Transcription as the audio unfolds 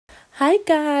Hi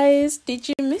guys, did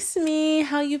you miss me?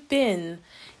 How you been?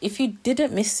 If you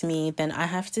didn't miss me, then I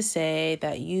have to say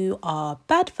that you are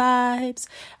bad vibes.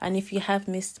 And if you have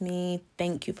missed me,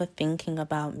 thank you for thinking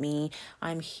about me.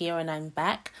 I'm here and I'm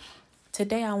back.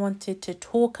 Today I wanted to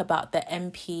talk about the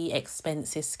MP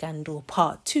expenses scandal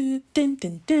part 2. Dun,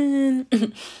 dun,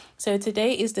 dun. So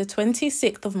today is the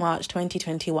 26th of March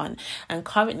 2021 and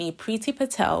currently Priti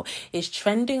Patel is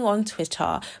trending on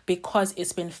Twitter because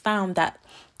it's been found that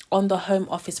on the Home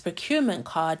Office procurement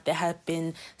card, there have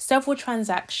been several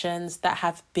transactions that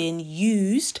have been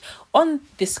used on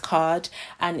this card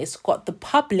and it's got the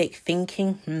public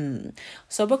thinking,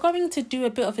 So we're going to do a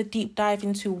bit of a deep dive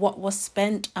into what was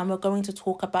spent and we're going to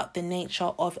talk about the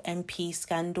nature of MP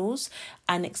scandals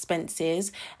and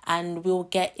expenses, and we'll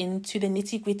get into the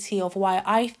nitty-gritty of why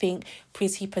I think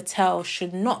Priti Patel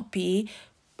should not be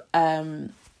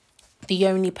the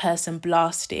only person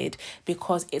blasted,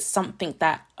 because it's something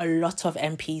that a lot of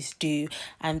MPs do,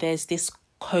 and there's this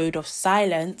code of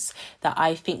silence that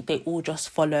I think they all just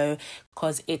follow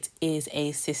because it is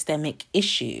a systemic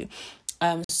issue.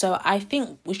 So I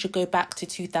think we should go back to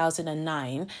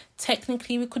 2009.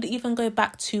 Technically, we could even go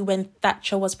back to when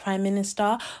Thatcher was Prime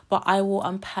Minister, but I will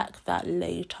unpack that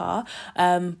later.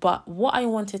 But what I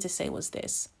wanted to say was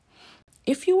this.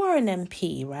 If you are an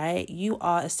MP, right, you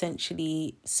are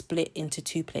essentially split into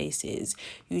two places.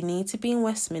 You need to be in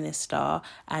Westminster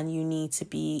and you need to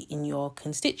be in your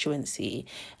constituency.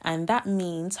 And that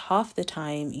means half the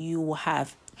time you will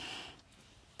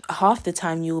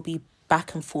be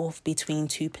back and forth between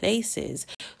two places.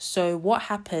 So what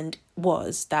happened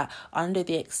was that under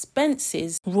the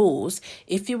expenses rules,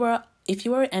 if you were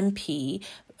an MP,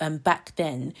 back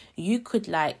then, you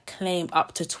could claim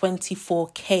up to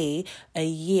 24k a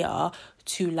year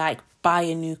to buy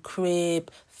a new crib,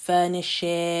 furnish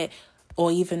it,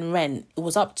 or even rent. It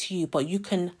was up to you, but you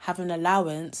can have an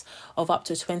allowance of up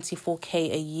to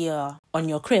 24k a year on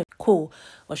your crib. Cool.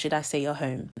 Or should I say your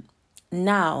home?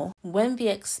 Now, when the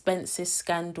expenses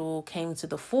scandal came to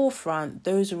the forefront,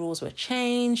 those rules were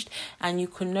changed and you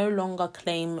could no longer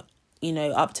claim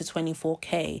up to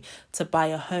 24k to buy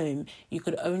a home. You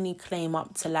could only claim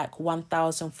up to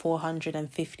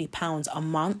 £1,450 a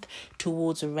month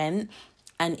towards rent.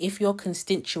 And if your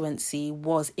constituency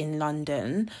was in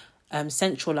London,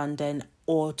 central London,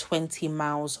 or 20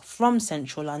 miles from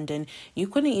central London, you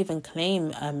couldn't even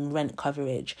claim rent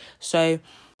coverage. So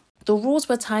the rules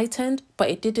were tightened,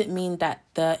 but it didn't mean that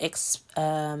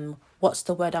what's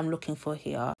the word I'm looking for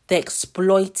here? The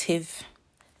exploitive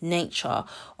nature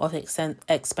of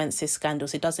expenses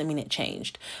scandals, it doesn't mean it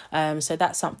changed. So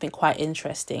that's something quite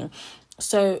interesting.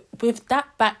 So with that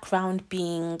background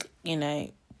being,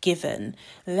 given,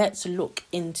 let's look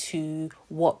into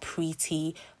what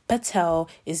Priti Patel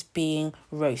is being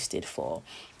roasted for.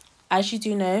 As you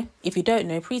do know, if you don't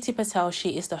know, Priti Patel,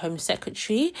 she is the Home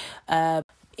Secretary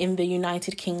in the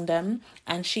United Kingdom,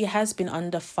 and she has been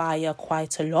under fire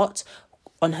quite a lot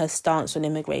on her stance on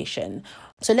immigration.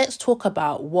 So let's talk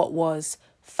about what was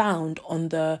found on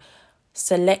the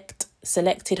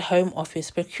selected Home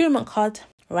Office procurement card,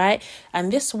 right?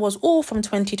 And this was all from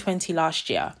 2020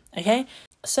 last year, okay?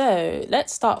 So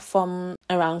let's start from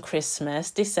around Christmas,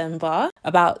 December.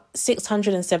 About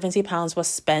 £670 was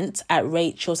spent at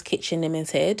Rachel's Kitchen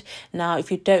Limited. Now, if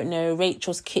you don't know,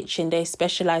 Rachel's Kitchen, they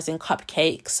specialise in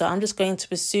cupcakes. So I'm just going to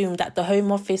assume that the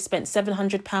Home Office spent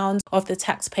 £700 of the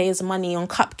taxpayers' money on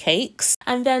cupcakes.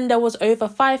 And then there was over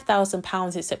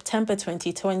 £5,000 in September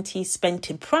 2020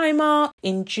 spent in Primark.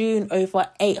 In June, over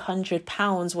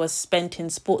 £800 was spent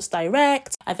in Sports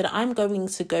Direct. And then I'm going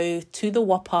to go to the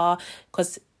Whopper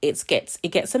because it gets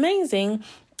amazing.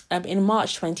 In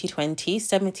March 2020,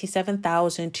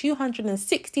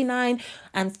 77,269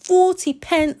 and 40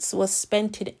 pence was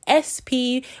spent in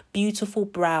SP Beautiful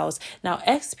Brows. Now,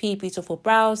 SP Beautiful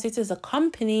Brows, this is a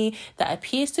company that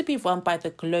appears to be run by the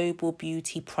Global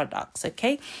Beauty Products,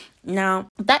 okay? Now,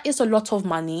 that is a lot of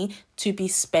money to be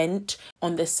spent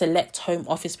on the Select Home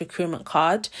Office procurement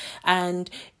card, and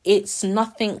it's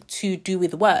nothing to do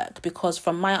with work, because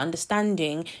from my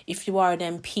understanding, if you are an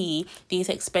MP, these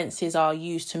expenses are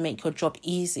used to make your job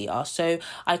easier. So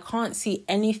I can't see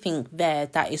anything there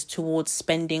that is towards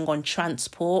spending on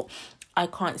transport. I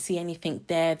can't see anything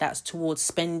there that's towards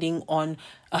spending on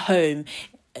a home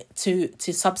to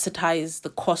subsidize the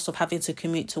cost of having to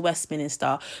commute to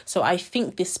Westminster. So I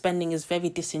think this spending is very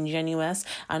disingenuous,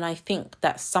 and I think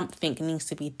that something needs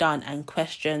to be done and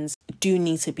questions do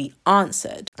need to be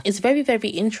answered. It's very, very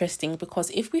interesting because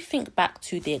if we think back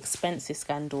to the expenses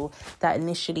scandal that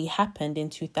initially happened in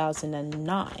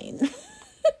 2009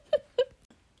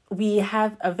 we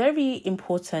have a very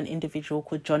important individual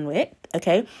called John Wick,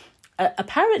 okay?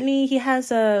 Apparently he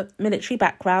has a military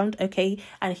background, okay,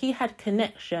 and he had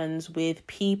connections with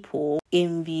people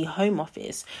in the Home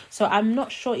Office. So I'm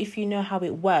not sure if you know how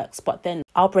it works, but then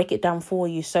I'll break it down for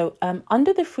you. So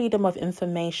under the Freedom of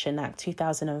Information Act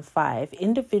 2005,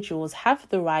 individuals have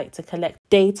the right to collect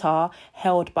data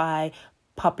held by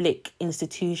public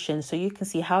institutions, so you can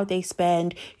see how they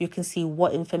spend, you can see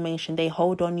what information they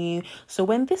hold on you. So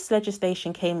when this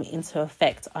legislation came into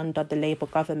effect under the Labour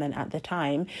government at the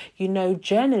time,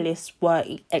 journalists were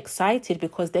excited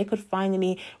because they could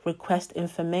finally request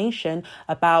information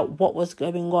about what was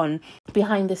going on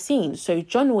behind the scenes. So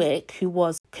John Wick, who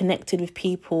was connected with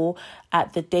people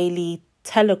at the Daily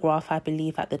Telegraph, I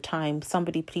believe at the time,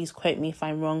 somebody please quote me if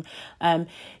I'm wrong,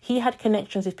 he had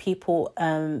connections with people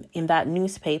in that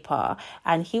newspaper,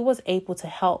 and he was able to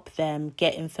help them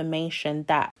get information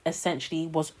that essentially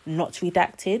was not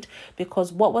redacted,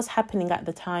 because what was happening at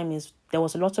the time is there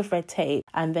was a lot of red tape,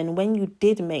 and then when you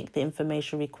did make the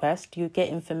information request, you get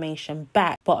information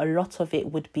back, but a lot of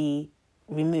it would be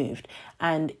removed,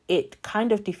 and it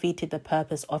kind of defeated the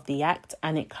purpose of the act,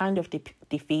 and it kind of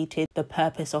defeated the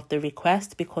purpose of the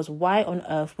request, because why on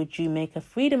earth would you make a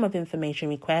freedom of information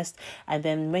request and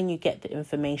then when you get the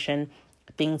information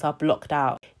things are blocked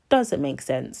out? Doesn't make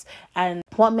sense. And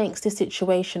what makes this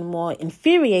situation more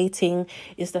infuriating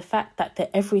is the fact that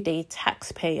the everyday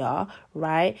taxpayer,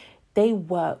 right, they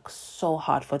work so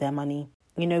hard for their money.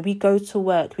 We go to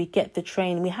work, we get the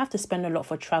train, we have to spend a lot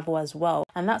for travel as well.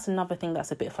 And that's another thing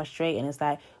that's a bit frustrating, is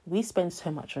that we spend so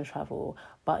much on travel,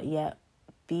 but yet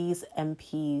these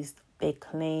MPs, they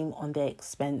claim on their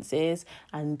expenses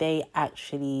and they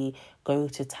actually go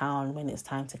to town when it's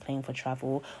time to claim for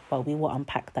travel. But we will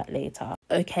unpack that later.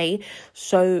 Okay,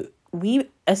 so we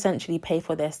essentially pay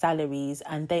for their salaries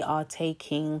and they are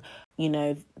taking,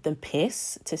 the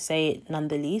piss, to say it none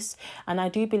the least. And I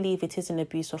do believe it is an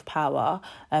abuse of power,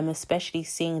 especially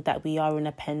seeing that we are in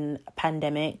a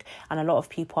pandemic and a lot of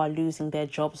people are losing their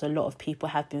jobs. A lot of people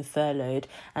have been furloughed.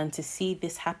 And to see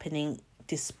this happening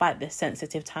despite the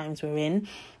sensitive times we're in,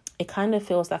 it kind of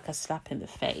feels like a slap in the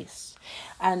face.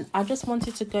 And I just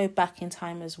wanted to go back in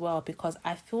time as well, because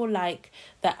I feel like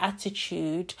the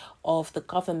attitude of the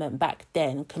government back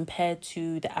then compared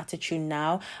to the attitude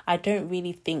now, I don't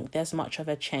really think there's much of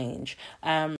a change.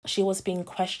 She was being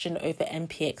questioned over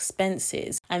MP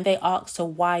expenses and they asked her,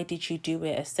 why did you do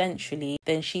it essentially?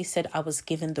 Then she said, I was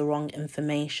given the wrong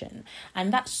information.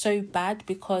 And that's so bad,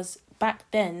 because back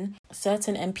then,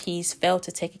 certain MPs failed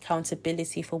to take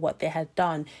accountability for what they had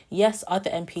done. Yes, other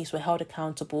MPs were held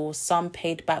accountable. Some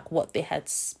paid back what they had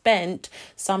spent.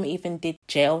 Some even did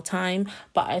jail time.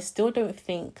 But I still don't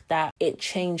think that it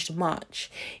changed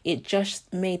much. It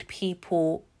just made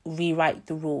people rewrite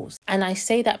the rules. And I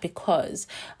say that because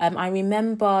I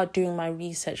remember doing my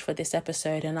research for this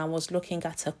episode and I was looking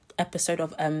at an episode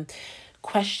of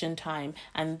Question Time,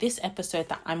 and this episode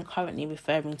that I'm currently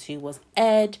referring to was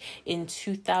aired in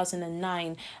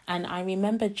 2009, and I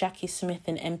remember Jackie Smith,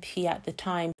 an MP at the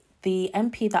time. The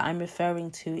MP that I'm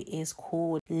referring to is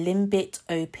called Limbit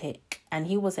Opik, and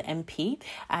he was an MP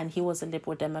and he was a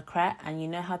Liberal Democrat, and you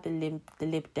know how the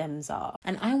Lib Dems are.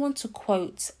 And I want to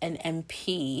quote an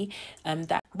MP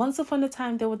that once upon a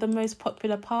time they were the most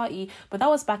popular party, but that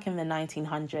was back in the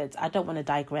 1900s. I don't want to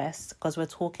digress because we're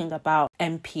talking about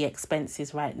MP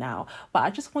expenses right now, but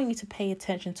I just want you to pay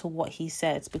attention to what he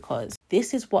says, because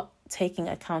this is what taking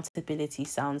accountability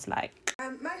sounds like.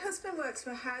 My husband works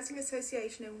for a housing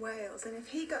association in Wales, and if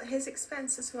he got his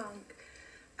expenses wrong,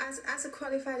 as a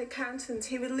qualified accountant,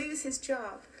 he would lose his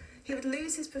job, he would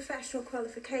lose his professional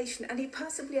qualification, and he'd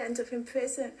possibly end up in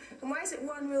prison. And why is it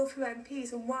one rule for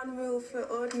MPs and one rule for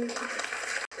ordinary people?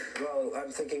 Well,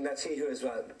 I'm thinking that he who is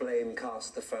without blame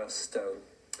cast the first stone.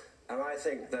 And I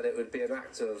think that it would be an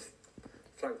act of,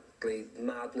 frankly,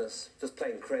 madness, just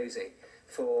plain crazy,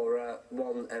 for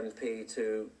one MP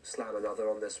to slam another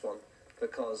on this one,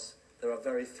 because there are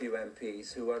very few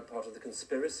MPs who weren't part of the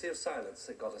conspiracy of silence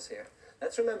that got us here.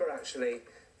 Let's remember, actually,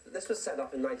 that this was set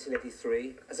up in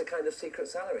 1983 as a kind of secret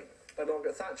salary by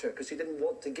Margaret Thatcher, because she didn't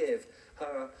want to give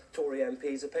her Tory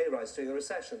MPs a pay rise during the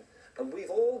recession. And we've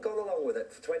all gone along with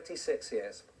it for 26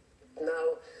 years.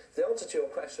 Now, the answer to your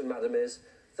question, madam, is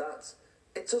that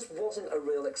it just wasn't a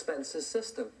real expenses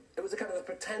system. It was a kind of a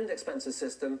pretend expenses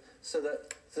system so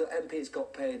that the MPs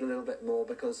got paid a little bit more,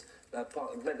 because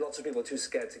lots of people were too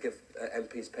scared to give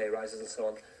MPs pay rises and so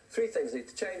on. Three things need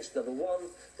to change. Number one,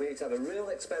 we need to have a real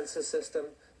expenses system,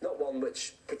 not one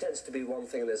which pretends to be one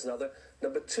thing and is another.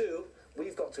 Number two,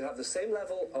 we've got to have the same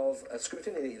level of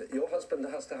scrutiny that your husband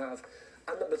has to have.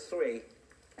 And number three,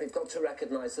 They've got to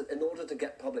recognise that in order to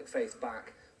get public faith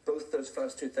back, both those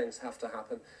first two things have to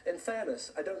happen. In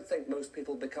fairness, I don't think most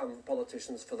people become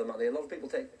politicians for the money. A lot of people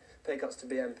take pay cuts to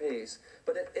be MPs,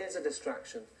 but it is a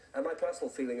distraction. And my personal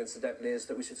feeling, incidentally, is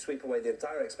that we should sweep away the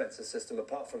entire expenses system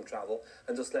apart from travel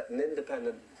and just let an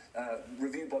independent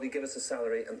review body give us a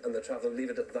salary and the travel,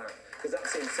 leave it at that. Because that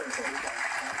seems simple.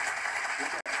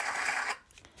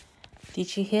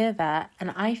 Did you hear that?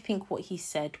 And I think what he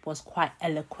said was quite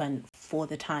eloquent for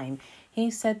the time.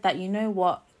 He said that, you know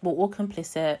what, we're all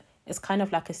complicit. It's kind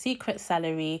of like a secret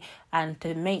salary, and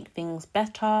to make things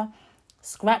better,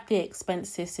 scrap the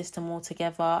expenses system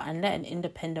altogether and let an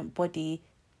independent body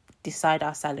decide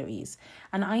our salaries.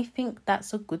 And I think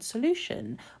that's a good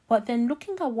solution. But then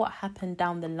looking at what happened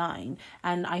down the line,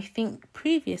 and I think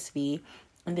previously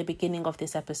in the beginning of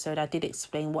this episode, I did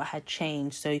explain what had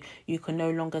changed. So you can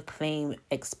no longer claim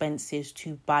expenses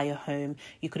to buy a home.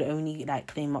 You could only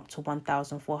claim up to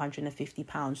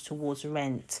 £1,450 towards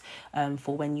rent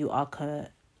for when you are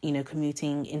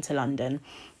commuting into London.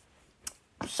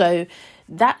 So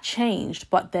that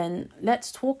changed, but then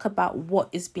let's talk about what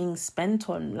is being spent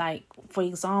on. Like, for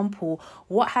example,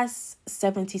 what has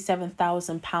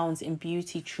 £77,000 in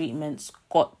beauty treatments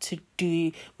got to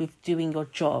do with doing your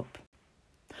job?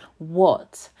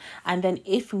 What? And then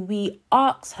if we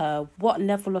ask her, what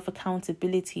level of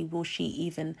accountability will she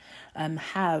even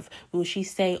have? Will she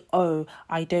say, oh,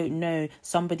 I don't know,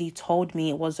 somebody told me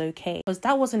it was okay? Because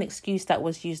that was an excuse that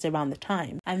was used around the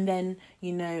time. And then,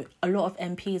 a lot of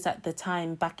MPs at the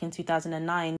time back in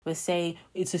 2009 were saying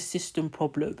it's a system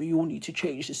problem, you all need to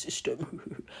change the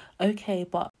system. Okay,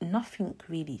 but nothing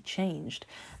really changed.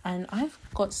 And I've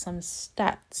got some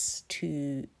stats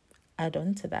to add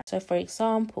on to that. So for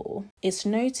example, it's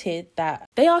noted that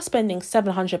they are spending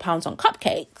 £700 on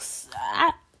cupcakes.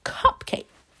 Cupcake.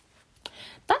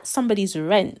 That's somebody's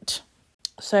rent.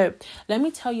 So let me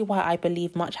tell you why I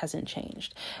believe much hasn't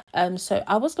changed. So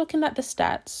I was looking at the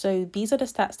stats. So these are the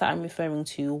stats that I'm referring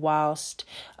to whilst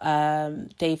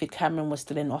David Cameron was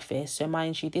still in office. So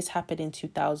mind you, this happened in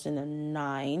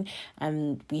 2009,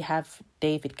 and we have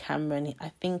David Cameron,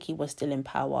 I think he was still in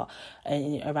power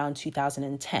around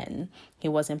 2010. He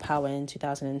was in power in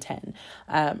 2010.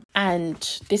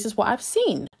 And this is what I've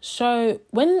seen. So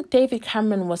when David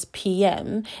Cameron was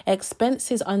PM,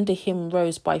 expenses under him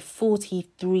rose by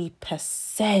 43%.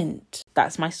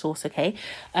 That's my source, okay?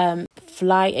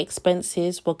 Flight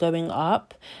expenses were going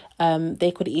up.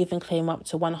 They could even claim up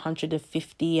to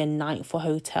 $150 a night for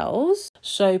hotels.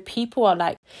 So people are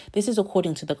like, this is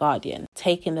according to The Guardian,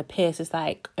 taking the piss. It's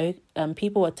like,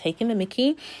 people are taking the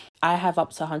mickey. I have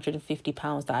up to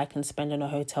 £150 that I can spend on a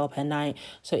hotel per night.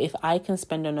 So if I can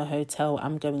spend on a hotel,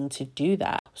 I'm going to do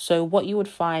that. So what you would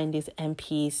find is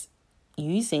MPs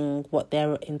using what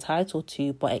they're entitled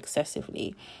to, but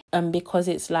excessively. Because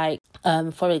it's like,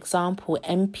 for example,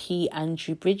 MP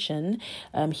Andrew Bridgen,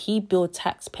 he billed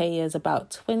taxpayers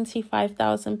about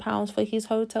 £25,000 for his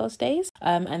hotel stays.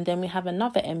 And then we have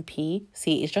another MP.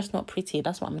 See, it's just not pretty.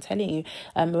 That's what I'm telling you.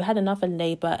 We had another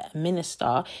Labour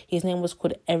minister. His name was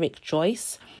called Eric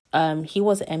Joyce. He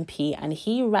was MP, and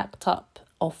he racked up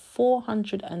a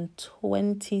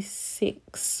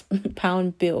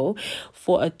 £426 bill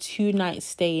for a 2-night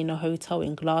stay in a hotel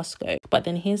in Glasgow. But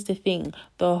then here's the thing,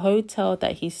 the hotel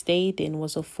that he stayed in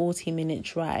was a 40-minute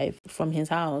drive from his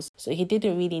house. So he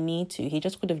didn't really need to. He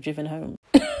just could have driven home.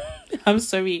 I'm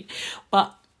sorry.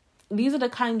 But these are the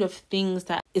kind of things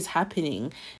that is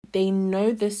happening. They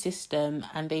know the system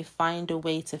and they find a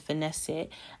way to finesse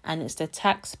it, and it's the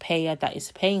taxpayer that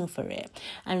is paying for it.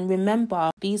 And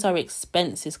remember, these are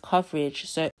expenses coverage.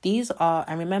 So these are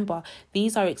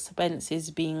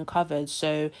expenses being covered.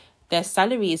 So their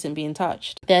salary isn't being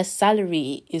touched. Their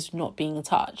salary is not being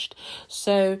touched.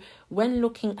 So when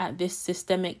looking at this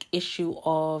systemic issue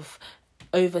of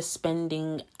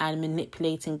overspending and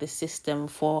manipulating the system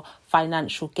for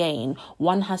financial gain,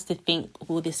 one has to think,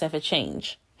 will this ever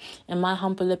change? In my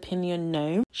humble opinion,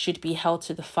 no. Should be held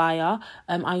to the fire.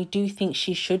 I do think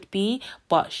she should be,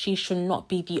 but she should not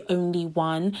be the only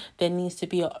one. There needs to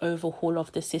be an overhaul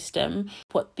of the system.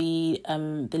 What the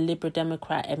Liberal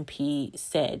Democrat MP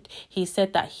said. He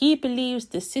said that he believes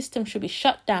the system should be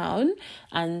shut down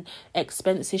and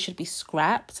expenses should be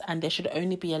scrapped, and there should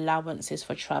only be allowances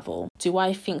for travel. Do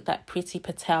I think that Priti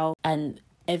Patel and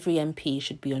every MP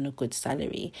should be on a good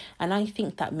salary? And I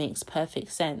think that makes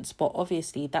perfect sense. But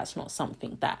obviously, that's not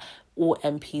something that all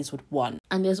MPs would want.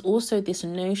 And there's also this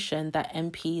notion that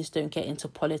MPs don't get into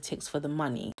politics for the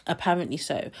money. Apparently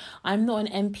so. I'm not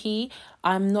an MP.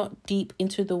 I'm not deep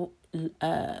into the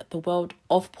world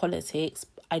of politics.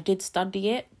 I did study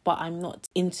it, but I'm not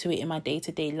into it in my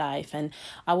day-to-day life. And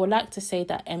I would like to say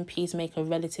that MPs make a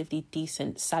relatively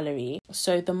decent salary,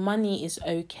 so the money is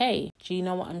okay. Do you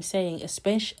know what I'm saying?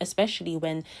 Especially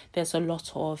when there's a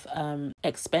lot of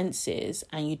expenses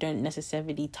and you don't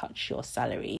necessarily touch your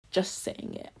salary. Just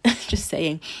saying it. Just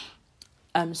saying.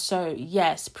 So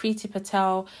yes, Priti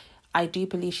Patel, I do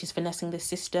believe she's finessing the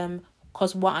system,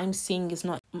 because what I'm seeing is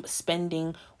not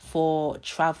spending for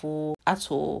travel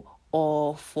at all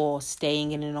or for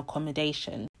staying in an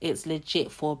accommodation. It's legit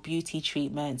for beauty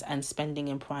treatments and spending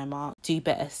in Primark. Do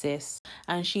better, sis.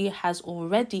 And she has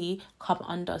already come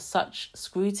under such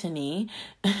scrutiny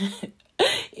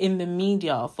in the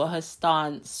media for her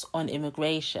stance on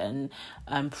immigration,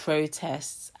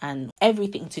 protests, and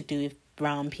everything to do with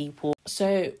brown people.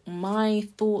 So my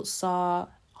thoughts are,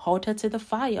 hold her to the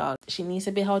fire. She needs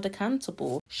to be held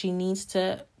accountable. She needs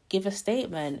to give a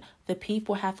statement. The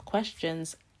people have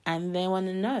questions and they want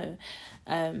to know.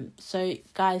 So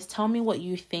guys, tell me what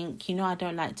you think. You know, I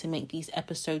don't like to make these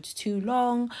episodes too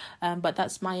long, but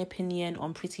that's my opinion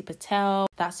on Priti Patel.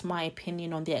 That's my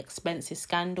opinion on the expenses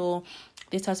scandal.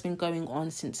 This has been going on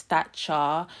since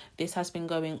Thatcher. This has been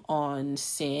going on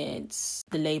since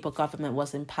the Labour government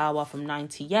was in power from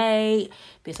 98.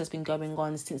 This has been going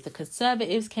on since the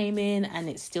Conservatives came in, and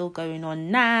it's still going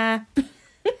on now.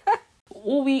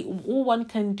 All one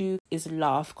can do is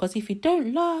laugh, because if you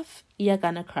don't laugh, you're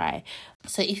gonna cry.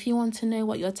 So if you want to know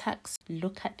what your tax,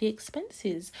 look at the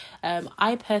expenses.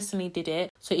 I personally did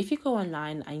it. So if you go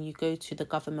online and you go to the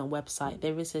government website,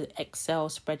 there is an Excel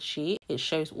spreadsheet. It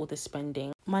shows all the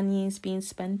spending money is being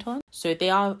spent on. So they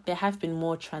have been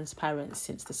more transparent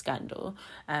since the scandal.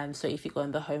 So if you go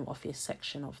in the Home Office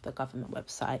section of the government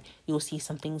website, you'll see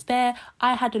some things there.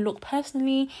 I had a look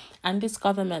personally, and this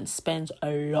government spends a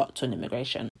lot on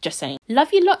immigration. Just saying.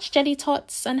 Love you lots, Jelly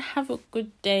Tots, and have a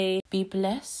good day. Be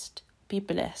blessed. Be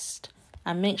blessed.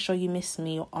 And make sure you miss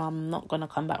me, or I'm not going to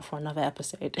come back for another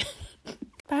episode.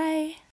 Bye.